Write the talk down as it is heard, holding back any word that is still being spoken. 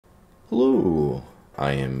Hello,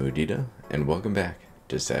 I am Mudita, and welcome back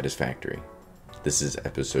to Satisfactory. This is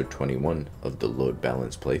episode 21 of the load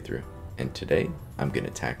balance playthrough, and today I'm going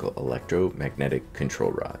to tackle electromagnetic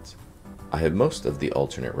control rods. I have most of the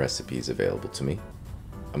alternate recipes available to me.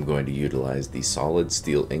 I'm going to utilize the solid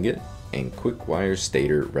steel ingot and quick wire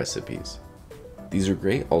stator recipes. These are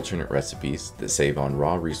great alternate recipes that save on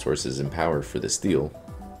raw resources and power for the steel,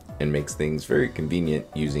 and makes things very convenient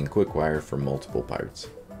using quick wire for multiple parts.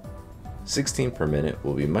 16 per minute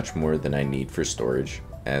will be much more than I need for storage,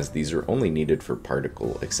 as these are only needed for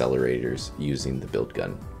particle accelerators using the build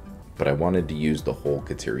gun, but I wanted to use the whole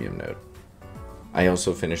Caterium node. I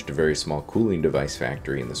also finished a very small cooling device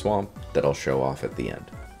factory in the swamp that I'll show off at the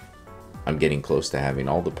end. I'm getting close to having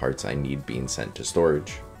all the parts I need being sent to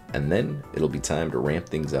storage, and then it'll be time to ramp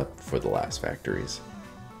things up for the last factories.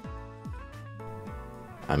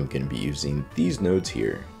 I'm going to be using these nodes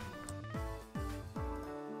here.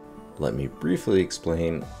 Let me briefly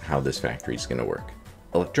explain how this factory is going to work.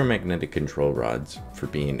 Electromagnetic control rods, for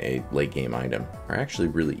being a late game item, are actually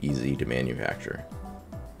really easy to manufacture.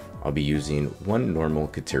 I'll be using one normal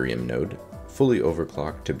Caterium node, fully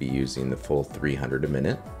overclocked to be using the full 300 a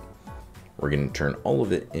minute. We're going to turn all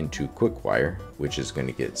of it into quick wire, which is going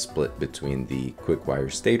to get split between the quick wire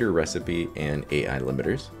stator recipe and AI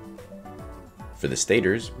limiters. For the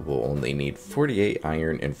stators, we'll only need 48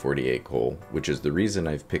 iron and 48 coal, which is the reason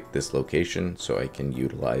I've picked this location so I can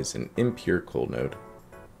utilize an impure coal node.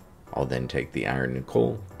 I'll then take the iron and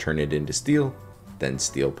coal, turn it into steel, then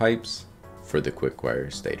steel pipes for the quick wire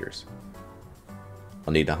stators.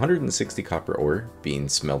 I'll need 160 copper ore being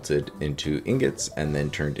smelted into ingots and then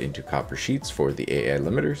turned into copper sheets for the AI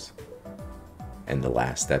limiters. And the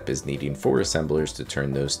last step is needing 4 assemblers to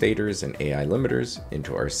turn those stators and AI limiters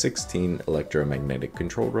into our 16 electromagnetic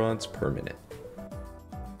control rods per minute.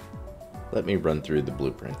 Let me run through the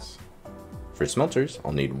blueprints. For smelters,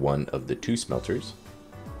 I'll need 1 of the 2 smelters,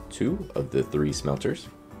 2 of the 3 smelters,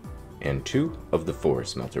 and 2 of the 4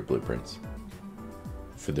 smelter blueprints.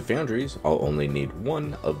 For the foundries, I'll only need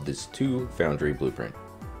 1 of this 2 foundry blueprint.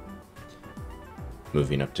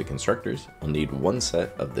 Moving up to constructors, I'll need 1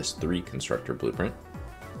 set of this 3 constructor blueprint,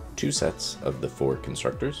 2 sets of the 4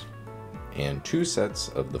 constructors, and 2 sets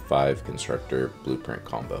of the 5 constructor blueprint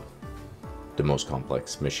combo. The most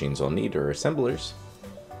complex machines I'll need are assemblers.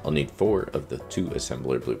 I'll need 4 of the 2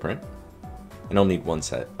 assembler blueprint, and I'll need 1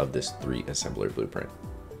 set of this 3 assembler blueprint.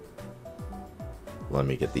 Let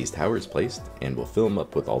me get these towers placed, and we'll fill them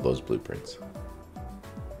up with all those blueprints.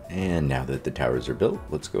 And now that the towers are built,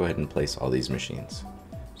 let's go ahead and place all these machines.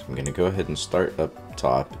 So I'm going to go ahead and start up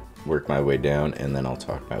top, work my way down, and then I'll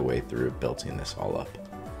talk my way through building this all up.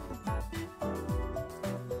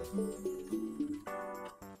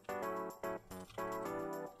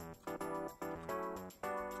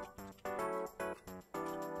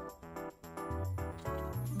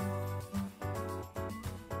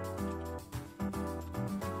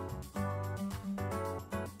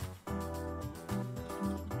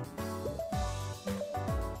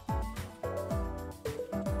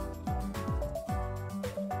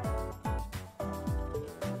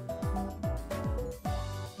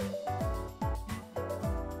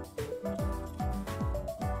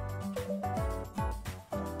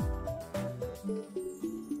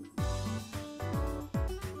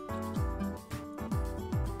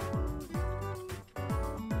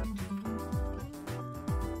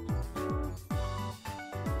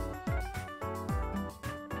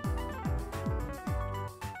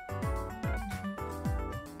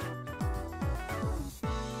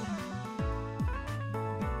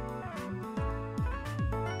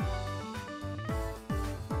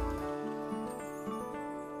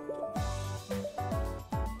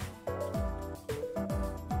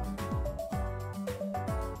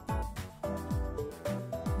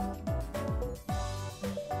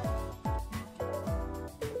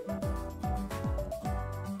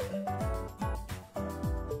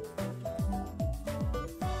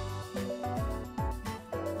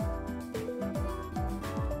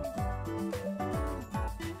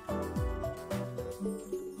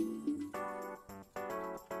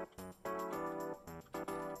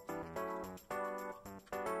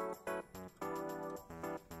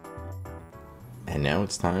 And now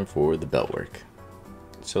it's time for the belt work.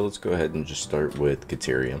 So let's go ahead and just start with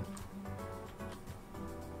Caterium.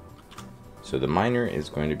 So the miner is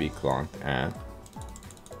going to be clocked at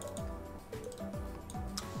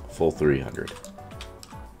full 300.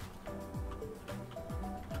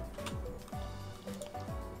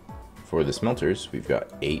 For the smelters, we've got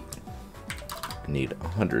 8. I need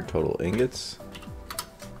 100 total ingots.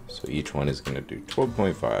 So each one is going to do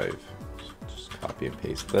 12.5. So just copy and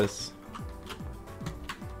paste this.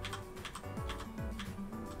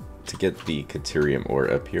 get the Caterium ore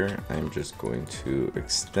up here, I'm just going to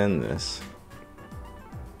extend this.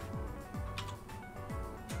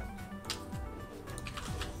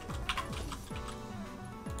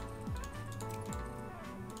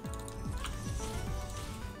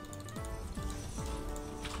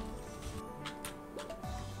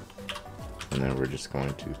 And then we're just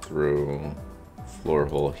going to throw floor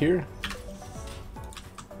hole here.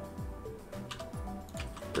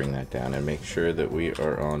 Bring that down and make sure that we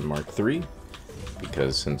are on Mark 3,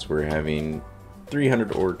 because since we're having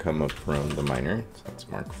 300 ore come up from the miner, so that's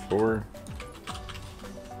Mark 4.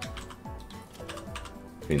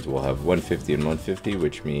 Means we'll have 150 and 150,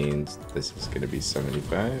 which means this is going to be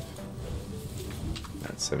 75.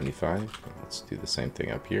 That's 75. Let's do the same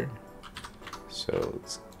thing up here. So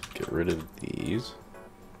let's get rid of these.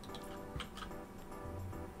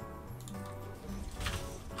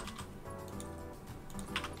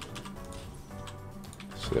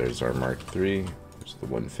 So there's our Mark 3, there's the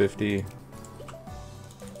 150.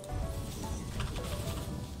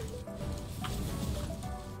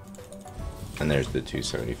 And there's the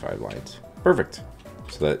 275 lines. Perfect.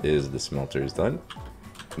 So that is the smelters done.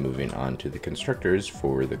 Moving on to the constructors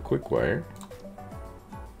for the quick wire.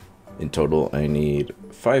 In total, I need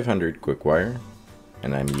 500 quick wire,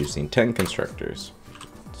 and I'm using 10 constructors.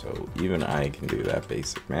 So even I can do that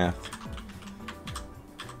basic math.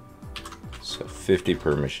 So 50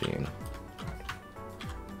 per machine.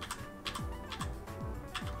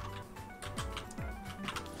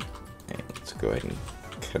 And let's go ahead and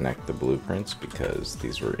connect the blueprints, because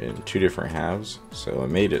these were in two different halves. So I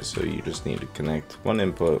made it so you just need to connect one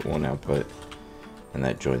input, one output, and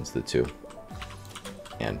that joins the two.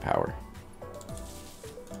 And power.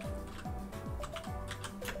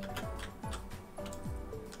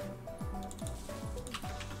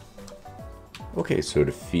 Okay, so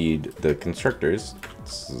to feed the constructors,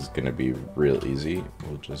 this is going to be real easy.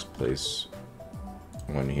 We'll just place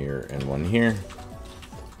one here and one here,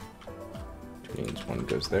 which means one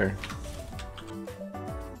goes there.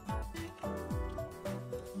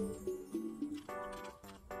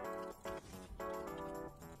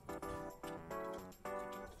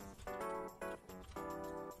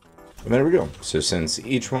 And there we go. So since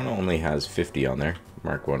each one only has 50 on there,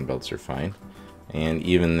 Mark 1 belts are fine. And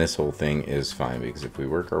even this whole thing is fine, because if we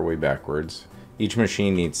work our way backwards, each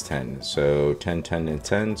machine needs 10. So 10, 10, and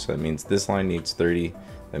 10. So that means this line needs 30.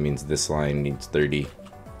 That means this line needs 30.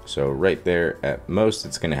 So right there, at most,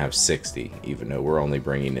 it's going to have 60, even though we're only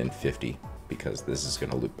bringing in 50, because this is going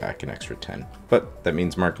to loop back an extra 10. But that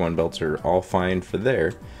means Mark 1 belts are all fine for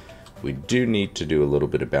there. We do need to do a little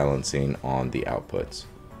bit of balancing on the outputs.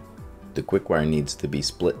 The quick wire needs to be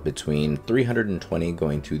split between 320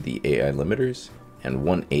 going to the AI limiters and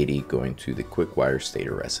 180 going to the quick wire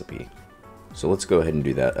stator recipe. So let's go ahead and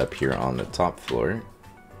do that up here on the top floor.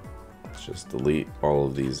 Let's just delete all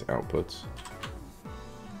of these outputs.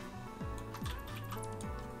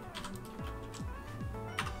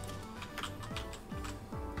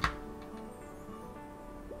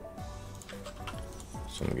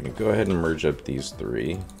 So I'm going to go ahead and merge up these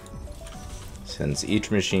three. Since each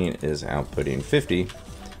machine is outputting 50,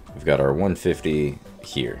 we've got our 150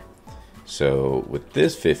 here. So with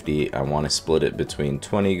this 50, I want to split it between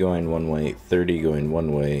 20 going one way, 30 going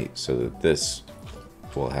one way, so that this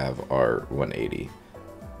will have our 180.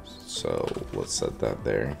 So let's set that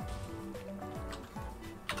there.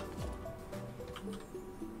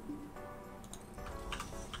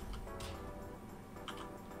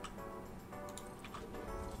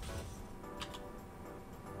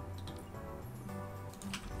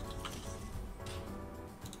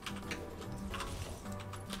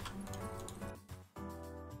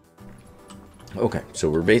 Okay, so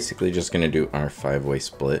we're basically just going to do our 5-way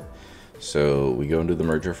split. So we go into the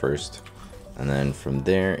merger first, and then from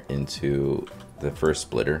there into the first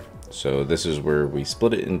splitter. So this is where we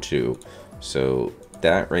split it in two. So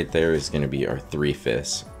that right there is going to be our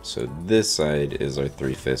 3/5. So this side is our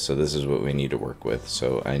 3/5. So this is what we need to work with.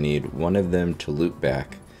 So I need one of them to loop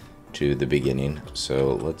back to the beginning.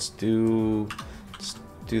 So let's do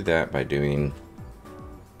that by doing,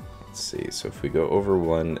 let's see. So if we go over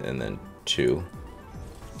 1 and then 2,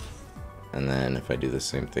 and then if I do the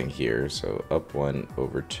same thing here, so up 1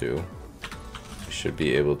 over 2, we should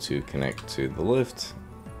be able to connect to the lift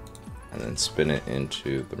and then spin it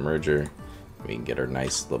into the merger. We can get our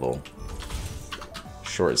nice little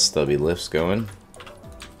short stubby lifts going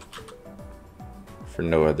for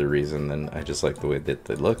no other reason than I just like the way that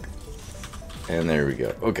they look. And there we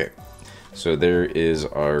go. Okay, so there is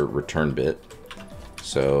our return bit.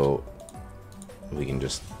 So we can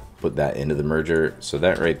just put that into the merger. So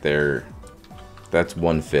that right there That's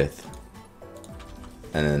 1/5.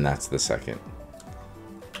 And then that's the second.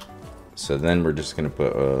 So then we're just going to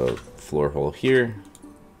put a floor hole here.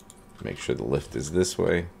 Make sure the lift is this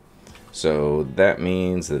way. So that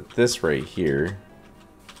means that this right here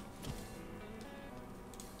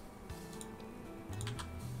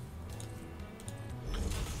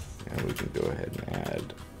and we can go ahead and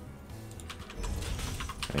add,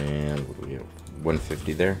 and what do we have?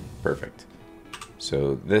 150 there. Perfect.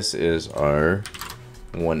 So this is our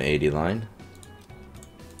 180 line.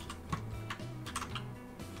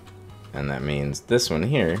 And that means this one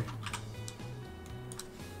here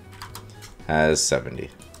has 70.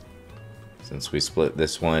 Since we split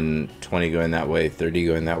this one, 20 going that way, 30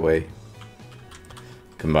 going that way,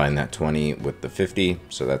 combine that 20 with the 50,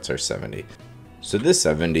 so that's our 70. So this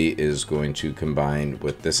 70 is going to combine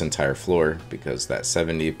with this entire floor, because that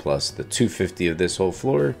 70 plus the 250 of this whole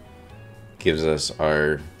floor gives us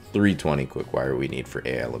our 320 quick wire we need for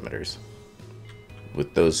AI limiters.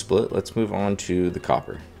 With those split, let's move on to the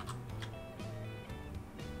copper.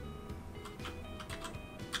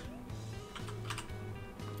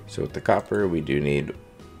 So with the copper, we do need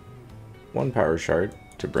one power shard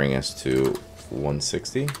to bring us to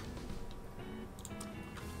 160.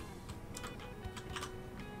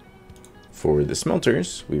 For the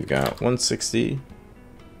smelters, we've got 160,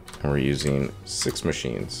 and we're using 6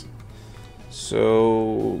 machines.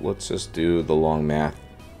 So let's just do the long math,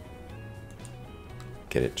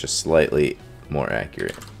 get it just slightly more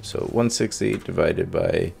accurate. So 160 divided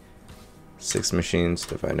by 6 machines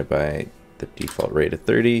divided by the default rate of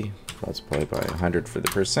 30, multiply by 100 for the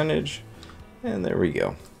percentage, and there we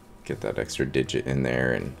go. Get that extra digit in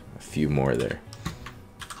there and a few more there.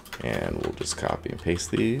 And we'll just copy and paste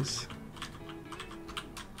these.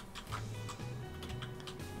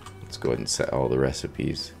 Let's go ahead and set all the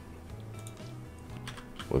recipes.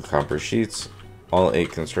 With copper sheets, all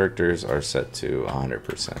 8 constructors are set to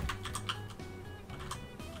 100%.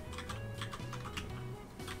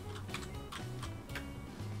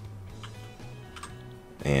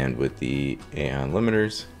 And with the AI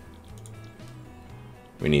limiters,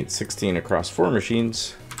 we need 16 across 4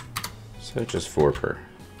 machines, so just 4 per.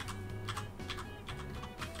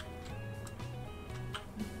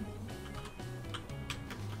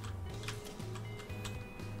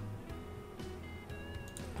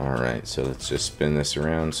 Alright, so let's just spin this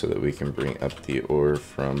around so that we can bring up the ore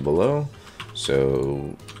from below.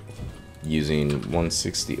 So using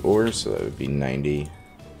 160 ore, so that would be 90,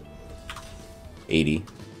 80.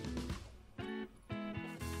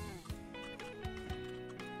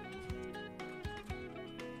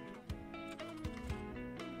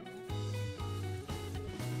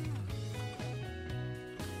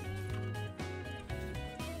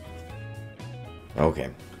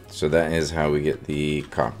 Okay, so that is how we get the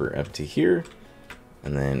copper up to here.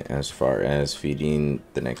 And then as far as feeding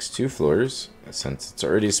the next 2 floors, since it's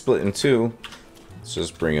already split in 2, let's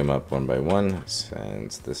just bring them up one by one.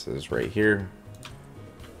 Since this is right here,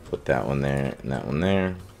 put that one there and that one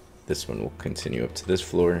there. This one will continue up to this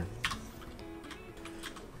floor.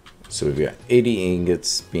 So we've got 80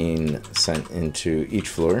 ingots being sent into each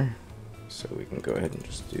floor. So we can go ahead and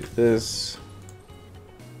just do this.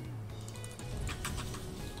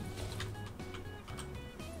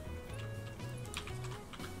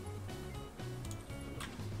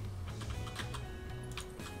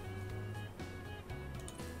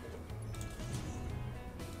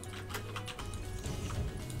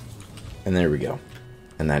 And there we go.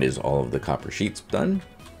 And that is all of the copper sheets done.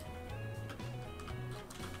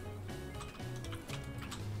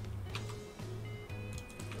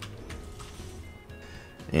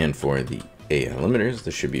 And for the AI limiters,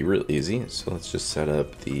 this should be real easy. So let's just set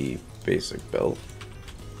up the basic belt.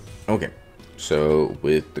 Okay, so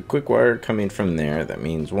with the quick wire coming from there, that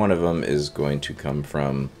means one of them is going to come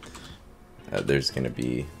from, there's going to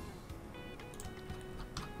be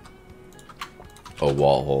a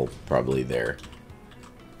wall hole probably there.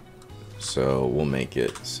 So we'll make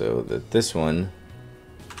it so that this one's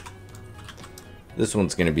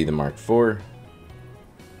going to be the Mark IV. 1,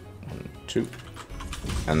 2.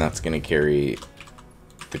 And that's going to carry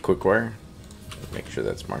the quick wire. Make sure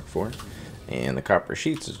that's Mark IV. And the copper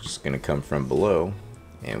sheets is just going to come from below.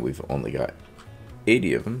 And we've only got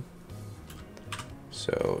 80 of them.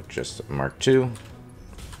 So just Mark II.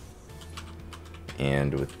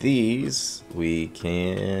 And with these, we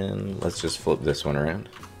can, let's just flip this one around.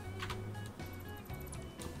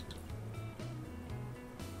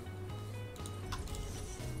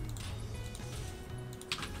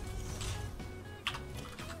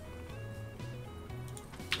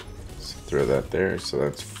 throw that there. So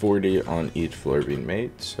that's 40 on each floor being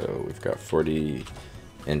made. So we've got 40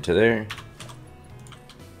 into there.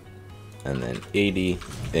 And then 80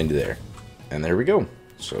 into there. And there we go.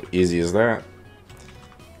 So easy as that.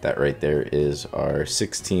 That right there is our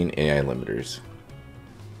 16 AI limiters.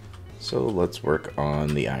 So let's work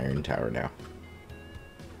on the iron tower now.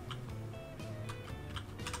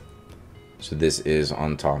 So this is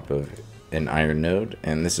on top of an iron node,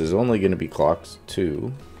 and this is only going to be clocked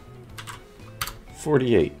to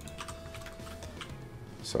 48.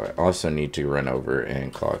 So I also need to run over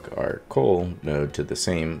and clock our coal node to the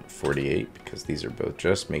same 48 because these are both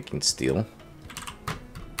just making steel.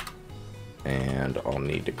 And I'll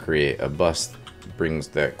need to create a bus that brings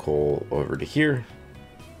that coal over to here.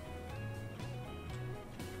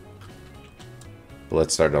 But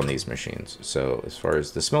let's start on these machines. So as far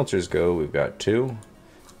as the smelters go, we've got 2.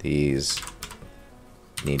 These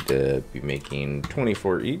need to be making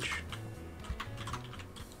 24 each.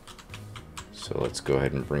 So let's go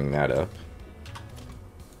ahead and bring that up.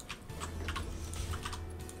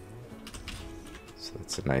 So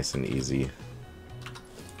it's a nice and easy.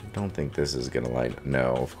 I don't think this is gonna light.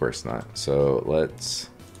 No, of course not. So let's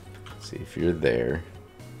see if you're there.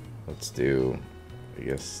 Let's do, I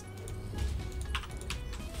guess,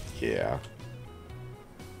 yeah.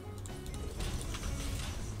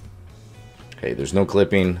 Okay, there's no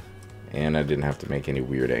clipping, and I didn't have to make any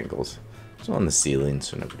weird angles. It's on the ceiling,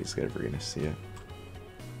 so nobody's ever gonna see it.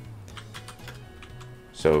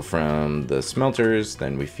 So from the smelters,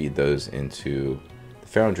 then we feed those into the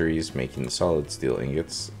foundries, making the solid steel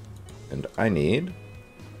ingots. And I need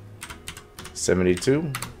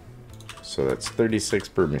 72, so that's 36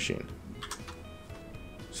 per machine.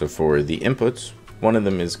 So for the inputs, one of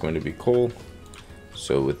them is going to be coal.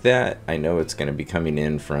 So with that, I know it's going to be coming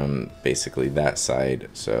in from basically that side.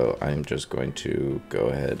 So I'm just going to go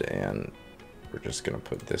ahead and we're just going to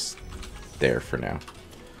put this there for now.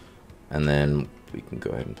 And then we can go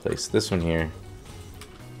ahead and place this one here.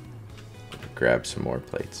 Grab some more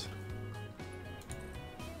plates.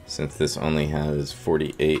 Since this only has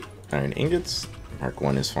 48 iron ingots, Mark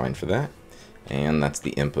 1 is fine for that. And that's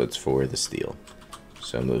the inputs for the steel.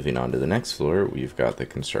 So moving on to the next floor, we've got the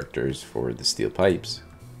constructors for the steel pipes.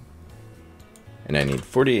 And I need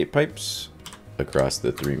 48 pipes across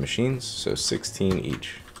the 3 machines, so 16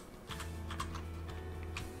 each.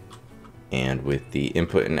 And with the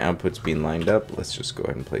input and outputs being lined up, let's just go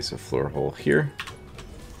ahead and place a floor hole here.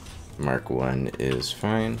 Mark 1 is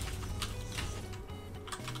fine.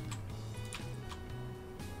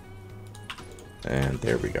 And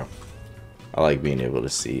there we go. I like being able to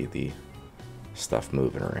see the stuff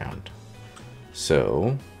moving around.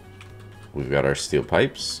 So we've got our steel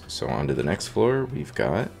pipes. So on to the next floor, we've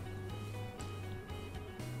got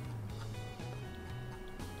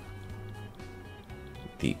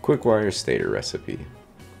the quick wire stator recipe.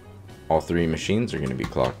 All 3 machines are going to be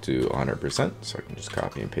clocked to 100%, so I can just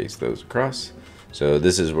copy and paste those across. So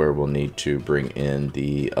this is where we'll need to bring in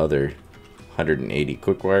the other 180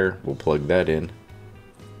 quick wire. We'll plug that in.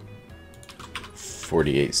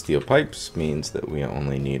 48 steel pipes means that we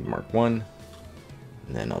only need Mark 1.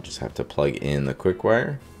 And then I'll just have to plug in the quick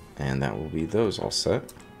wire, and that will be those all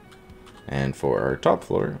set. And for our top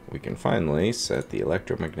floor, we can finally set the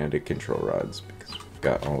electromagnetic control rods because we've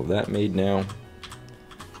got all of that made now.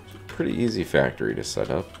 It's a pretty easy factory to set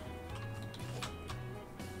up.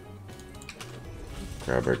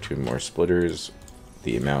 Grab our 2 more splitters.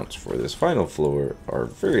 The amounts for this final floor are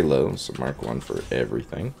very low, so Mark 1 for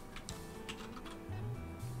everything.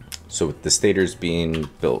 So with the stators being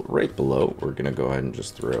built right below, we're going to go ahead and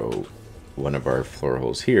just throw one of our floor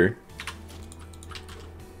holes here.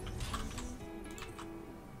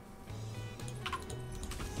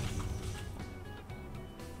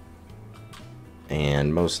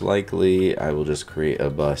 And most likely I will just create a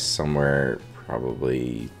bus somewhere,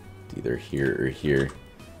 probably either here or here,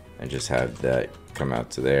 and just have that come out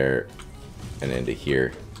to there and into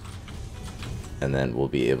here. And then we'll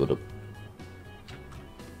be able to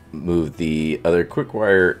move the other quick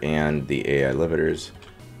wire and the AI limiters.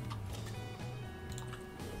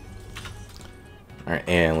 Our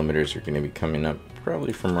AI limiters are going to be coming up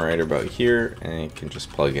probably from right about here, and it can just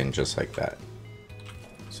plug in just like that.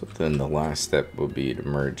 So then the last step will be to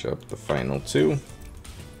merge up the final 2.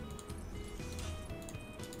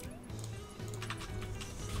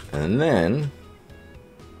 And then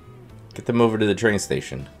get them over to the train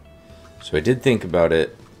station. So I did think about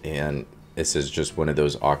it, and this is just one of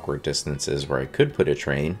those awkward distances where I could put a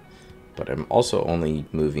train, but I'm also only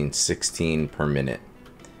moving 16 per minute,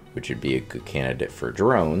 which would be a good candidate for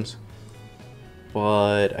drones.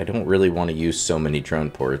 but I don't really want to use so many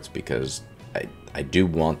drone ports because I do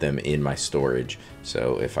want them in my storage.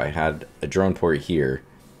 So if I had a drone port here,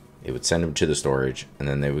 it would send them to the storage, and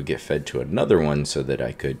then they would get fed to another one so that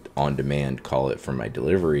I could on demand call it for my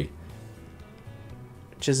delivery,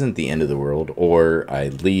 which isn't the end of the world. Or I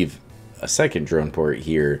leave a second drone port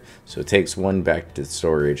here, so it takes one back to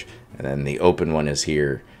storage, and then the open one is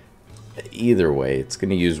here. Either way, it's going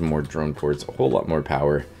to use more drone ports, a whole lot more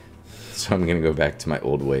power. So I'm going to go back to my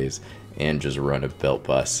old ways and just run a belt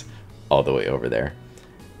bus all the way over there.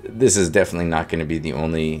 This is definitely not going to be the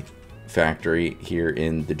only factory here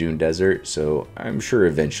in the Dune Desert, so I'm sure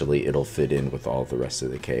eventually it'll fit in with all the rest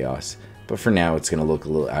of the chaos. But for now, it's going to look a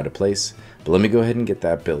little out of place. But let me go ahead and get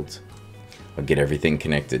that built. I'll get everything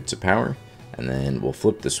connected to power, and then we'll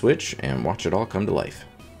flip the switch and watch it all come to life.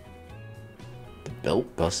 The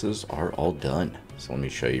belt buses are all done. So let me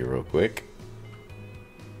show you real quick.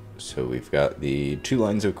 So we've got the 2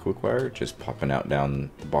 lines of quick wire just popping out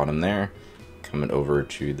down the bottom there, coming over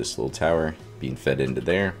to this little tower, being fed into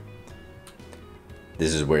there.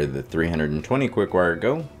 This is where the 320 quick wire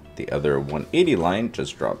go. The other 180 line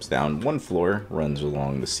just drops down 1 floor, runs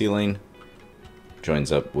along the ceiling,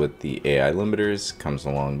 joins up with the AI limiters, comes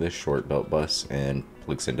along this short belt bus, and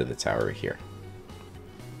plugs into the tower here.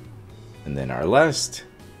 And then our last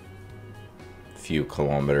few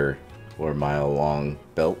kilometer or mile long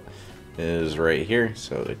belt is right here,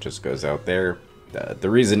 so it just goes out there. The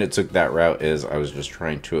reason it took that route is I was just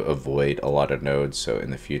trying to avoid a lot of nodes, so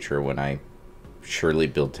in the future when I surely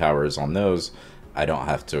build towers on those, I don't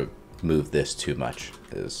have to move this too much,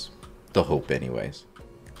 is the hope anyways.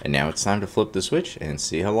 And now it's time to flip the switch and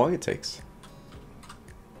see how long it takes.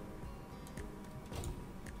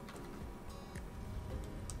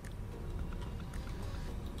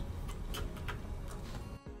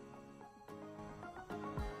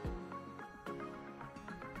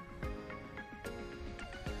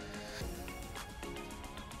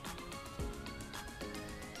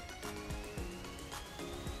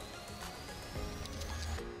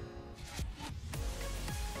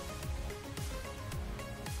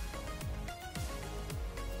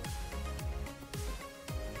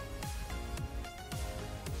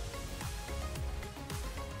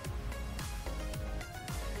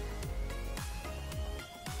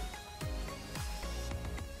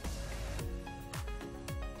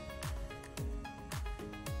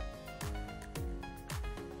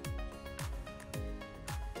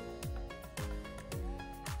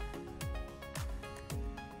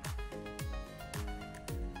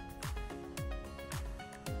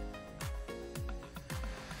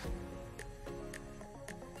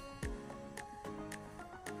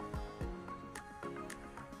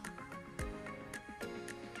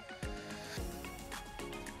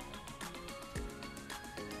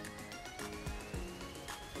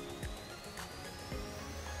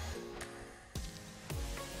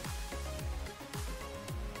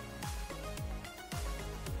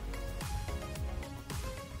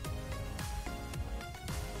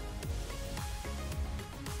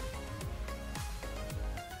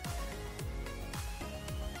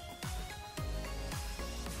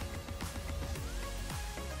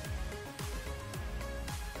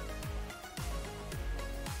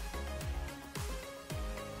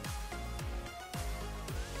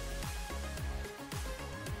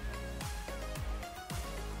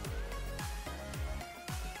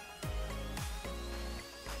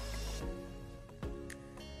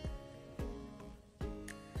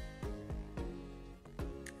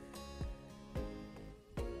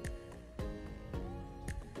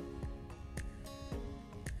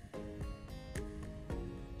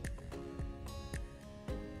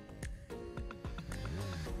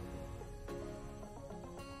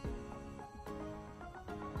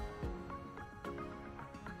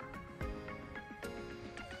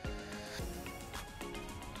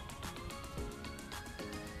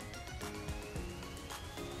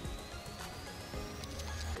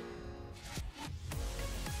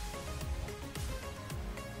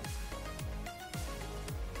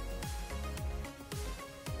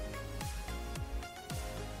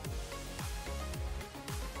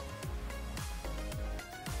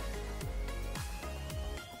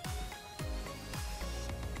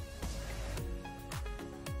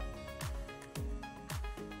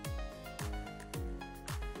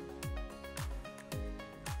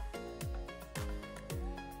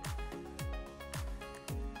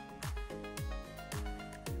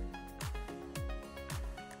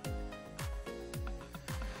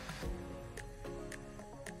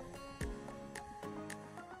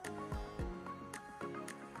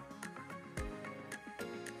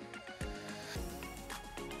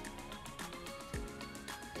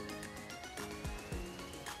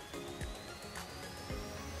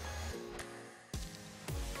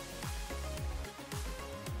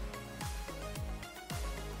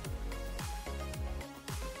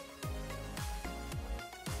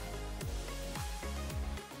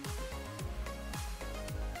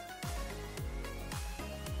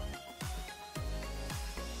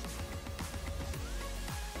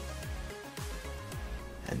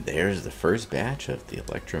 And there's the first batch of the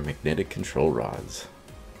electromagnetic control rods.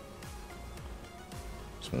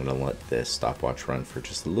 So I'm going to let this stopwatch run for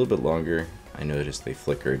just a little bit longer. I noticed they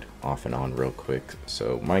flickered off and on real quick,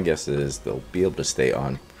 so my guess is they'll be able to stay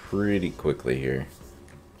on pretty quickly here.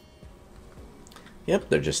 Yep,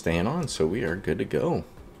 they're just staying on, so we are good to go.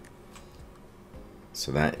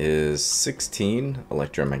 So that is 16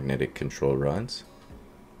 electromagnetic control rods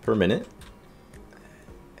per minute.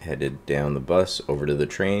 Headed down the bus over to the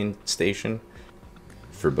train station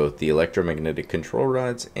for both the electromagnetic control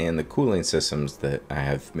rods and the cooling systems that I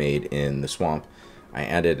have made in the swamp. I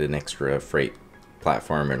added an extra freight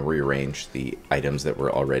platform and rearranged the items that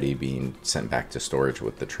were already being sent back to storage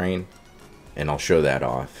with the train. And I'll show that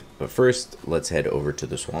off. But first, let's head over to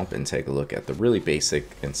the swamp and take a look at the really basic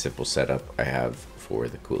and simple setup I have for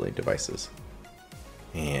the cooling devices.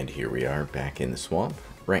 And here we are back in the swamp,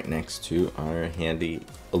 right next to our handy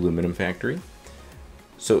aluminum factory.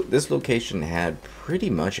 So this location had pretty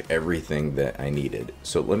much everything that I needed.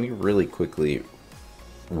 So let me really quickly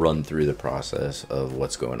run through the process of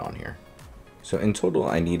what's going on here. So in total,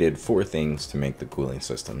 I needed 4 things to make the cooling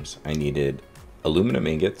systems. I needed aluminum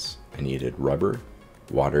ingots, I needed rubber,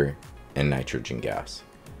 water, and nitrogen gas.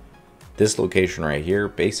 This location right here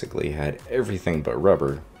basically had everything but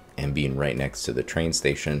rubber, and being right next to the train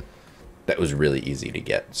station, that was really easy to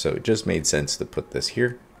get. So it just made sense to put this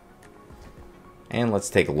here. And let's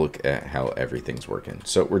take a look at how everything's working.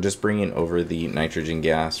 So we're just bringing over the nitrogen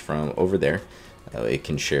gas from over there. It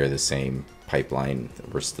can share the same pipeline.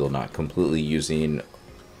 We're still not completely using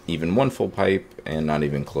even one full pipe, and not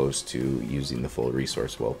even close to using the full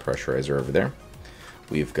resource well pressurizer over there.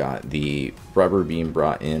 We've got the rubber being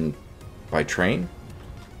brought in by train.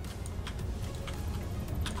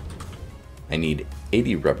 I need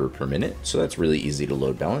 80 rubber per minute, so that's really easy to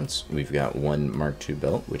load balance. We've got one Mark II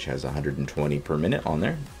belt, which has 120 per minute on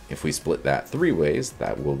there. If we split that 3 ways,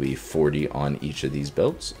 that will be 40 on each of these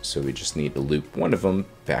belts. So we just need to loop one of them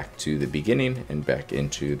back to the beginning and back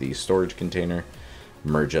into the storage container,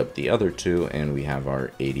 merge up the other 2, and we have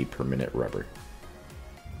our 80 per minute rubber.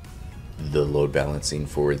 The load balancing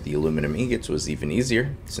for the aluminum ingots was even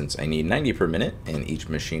easier, since I need 90 per minute and each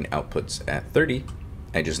machine outputs at 30.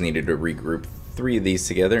 I just needed to regroup 3 of these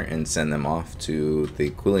together and send them off to the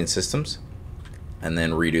cooling systems, and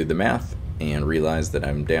then redo the math and realize that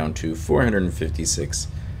I'm down to 456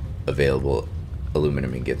 available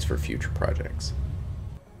aluminum ingots for future projects.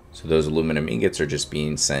 So those aluminum ingots are just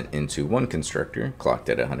being sent into one constructor, clocked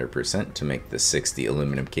at 100% to make the 60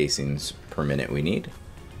 aluminum casings per minute we need.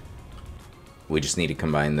 We just need to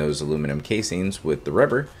combine those aluminum casings with the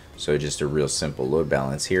rubber, so just a real simple load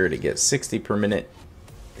balance here to get 60 per minute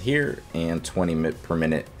here and 20 per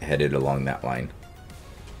minute headed along that line.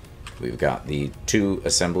 We've got the 2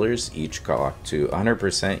 assemblers, each clocked to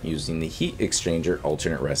 100% using the heat exchanger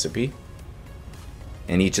alternate recipe.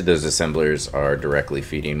 And each of those assemblers are directly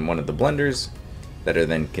feeding one of the blenders that are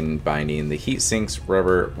then combining the heat sinks,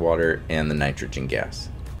 rubber, water, and the nitrogen gas.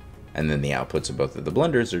 And then the outputs of both of the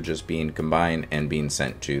blenders are just being combined and being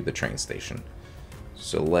sent to the train station.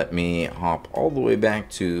 So let me hop all the way back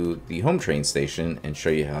to the home train station and show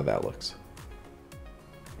you how that looks.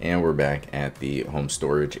 And we're back at the home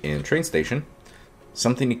storage and train station.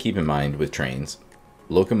 Something to keep in mind with trains,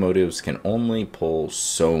 locomotives can only pull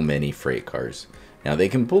so many freight cars. Now they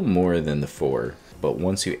can pull more than the 4, but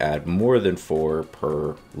once you add more than 4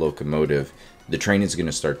 per locomotive, the train is going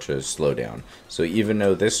to start to slow down. So even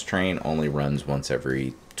though this train only runs once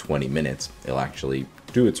every 20 minutes, it'll actually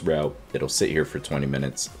do its route, it'll sit here for 20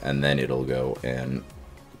 minutes, and then it'll go and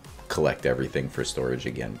collect everything for storage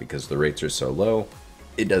again, because the rates are so low,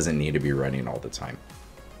 it doesn't need to be running all the time.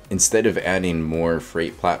 Instead of adding more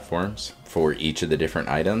freight platforms for each of the different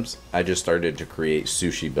items, I just started to create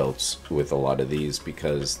sushi belts with a lot of these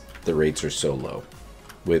because the rates are so low.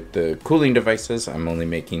 With the cooling devices, I'm only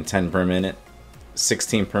making 10 per minute,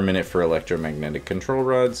 16 per minute for electromagnetic control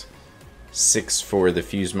rods, 6 for the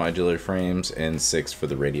fused modular frames, and 6 for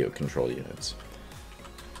the radio control units.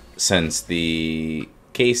 Since the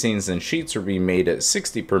casings and sheets are being made at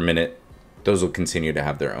 60 per minute, those will continue to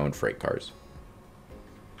have their own freight cars.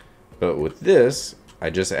 But with this, I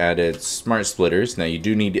just added smart splitters. Now you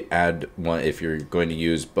do need to add one if you're going to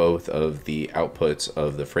use both of the outputs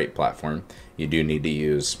of the freight platform. You do need to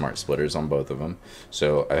use smart splitters on both of them.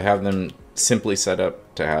 So I have them simply set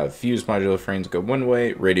up to have fused modular frames go one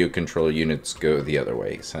way, radio control units go the other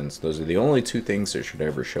way. Since those are the only 2 things that should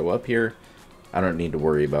ever show up here, I don't need to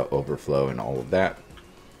worry about overflow and all of that.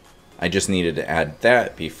 I just needed to add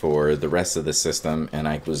that before the rest of the system, and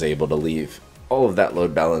I was able to leave all of that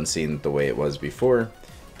load balancing the way it was before.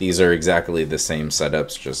 These are exactly the same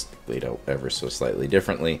setups, just laid out ever so slightly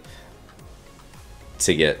differently.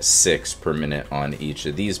 To get 6 per minute on each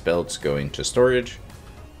of these belts going to storage.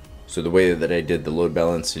 So the way that I did the load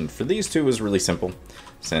balancing for these two was really simple.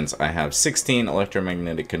 Since I have 16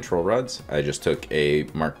 electromagnetic control rods, I just took a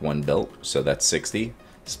Mark 1 belt, so that's 60,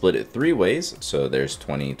 split it 3 ways, so there's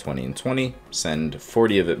 20, 20, and 20, send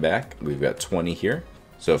 40 of it back, we've got 20 here.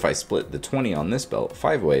 So if I split the 20 on this belt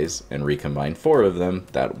 5 ways and recombine 4 of them,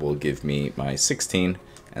 that will give me my 16,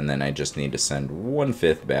 and then I just need to send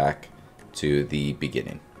 1/5 back to the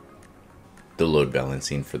beginning. The load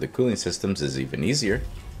balancing for the cooling systems is even easier.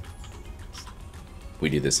 We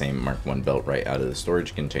do the same Mark 1 belt right out of the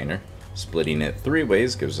storage container. Splitting it 3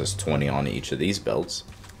 ways gives us 20 on each of these belts.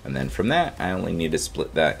 And then from that, I only need to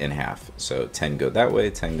split that in half. So 10 go that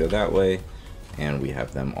way, 10 go that way, and we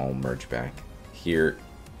have them all merge back here,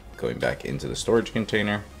 going back into the storage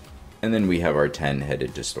container. And then we have our 10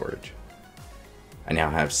 headed to storage. I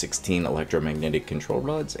now have 16 electromagnetic control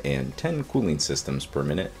rods and 10 cooling systems per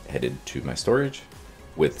minute headed to my storage,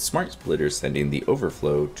 with smart splitters sending the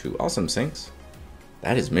overflow to Awesome Sinks.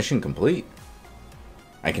 That is mission complete.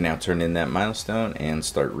 I can now turn in that milestone and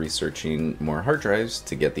start researching more hard drives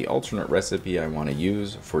to get the alternate recipe I want to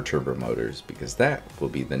use for turbo motors, because that will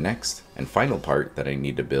be the next and final part that I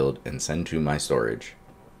need to build and send to my storage.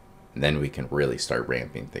 And then we can really start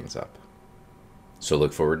ramping things up. So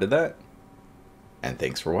look forward to that, and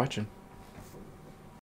thanks for watching.